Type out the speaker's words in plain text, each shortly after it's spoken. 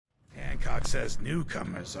Doc says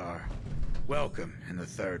newcomers are welcome in the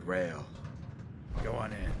third rail. Go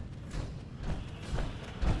on in.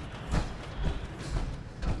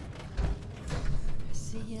 I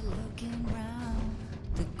see you looking round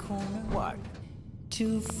the corner. What?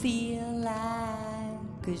 To feel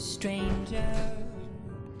like a stranger.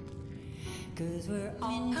 'Cause we're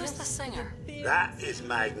all Who's the singer? That is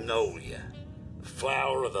Magnolia,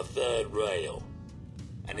 flower of the third rail.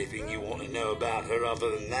 Anything you want to know about her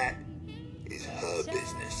other than that is her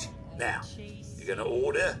business. Now, you gonna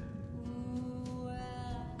order?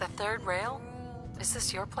 The third rail? Is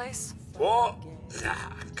this your place? What?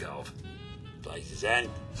 Nah, Gov. Place is in.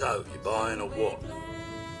 So, you buying or what?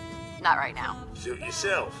 Not right now. Suit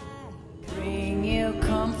yourself. bring you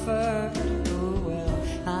comfort. Oh well,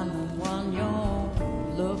 I'm the one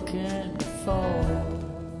you're looking for.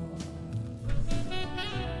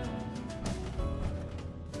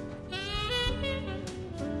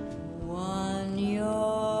 One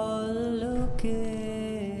you're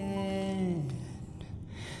looking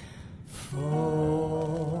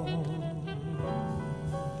for.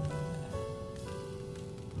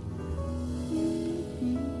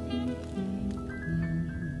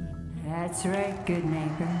 That's right,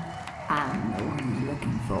 Goodneighbor. I'm the one you're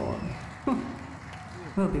looking for.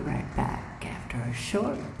 We'll be right back after a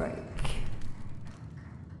short break.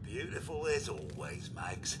 Beautiful as always,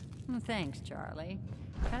 Mags. Well, thanks, Charlie.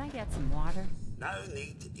 Can I get some water? No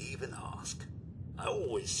need to even ask. I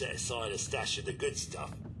always set aside a stash of the good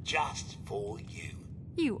stuff just for you.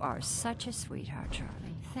 You are such a sweetheart,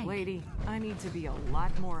 Charlie. Thank you. Lady, I need to be a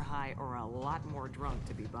lot more high or a lot more drunk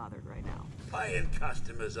to be bothered right now. Paying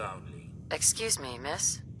customers only. Excuse me,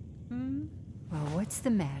 miss? Well, what's the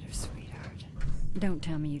matter, sweetheart? Don't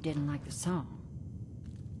tell me you didn't like the song.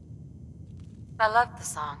 I loved the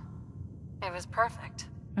song. It was perfect.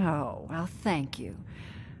 Oh, well, thank you.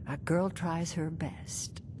 A girl tries her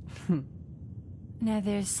best. Now,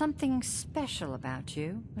 there's something special about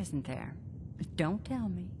you, isn't there? Don't tell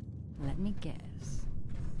me. Let me guess.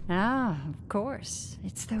 Ah, of course.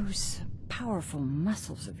 It's those powerful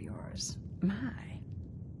muscles of yours. My,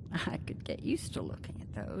 I could get used to looking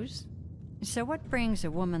at those. So what brings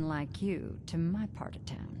a woman like you to my part of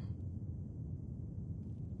town?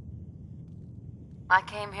 I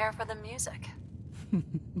came here for the music.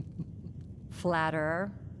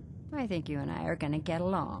 Flatterer. I think you and I are gonna get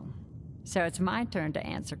along. So it's my turn to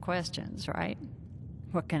answer questions, right?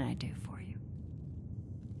 What can I do for you?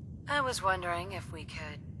 I was wondering if we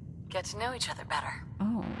could get to know each other better.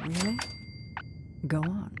 Oh, really? Go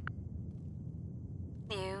on.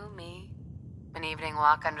 You, me, an evening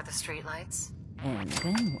walk under the streetlights. And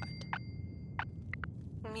then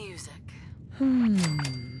what? Music.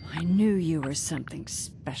 I knew you were something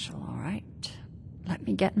special, all right. Let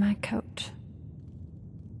me get my coat.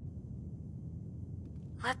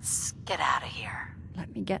 Let's get out of here.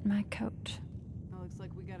 Let me get my coat. It looks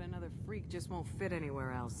like we got another freak, just won't fit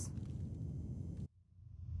anywhere else.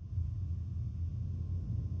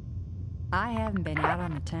 I haven't been out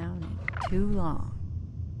on the town in too long.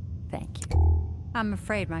 Thank you. I'm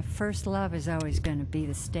afraid my first love is always going to be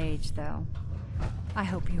the stage, though. I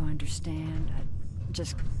hope you understand. I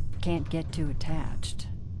just can't get too attached.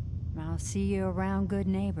 I'll see you around,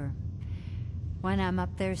 Goodneighbor. When I'm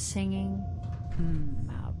up there singing,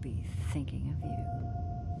 I'll be thinking of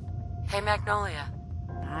you. Hey, Magnolia.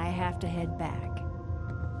 I have to head back.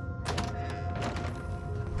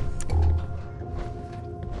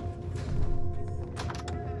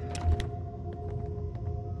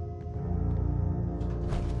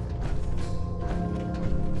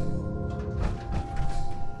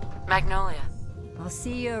 Magnolia. I'll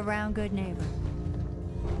see you around, Goodneighbor.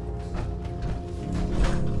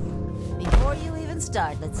 Before you even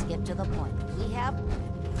start, let's skip to the point. We have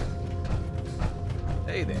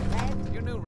Hey there. red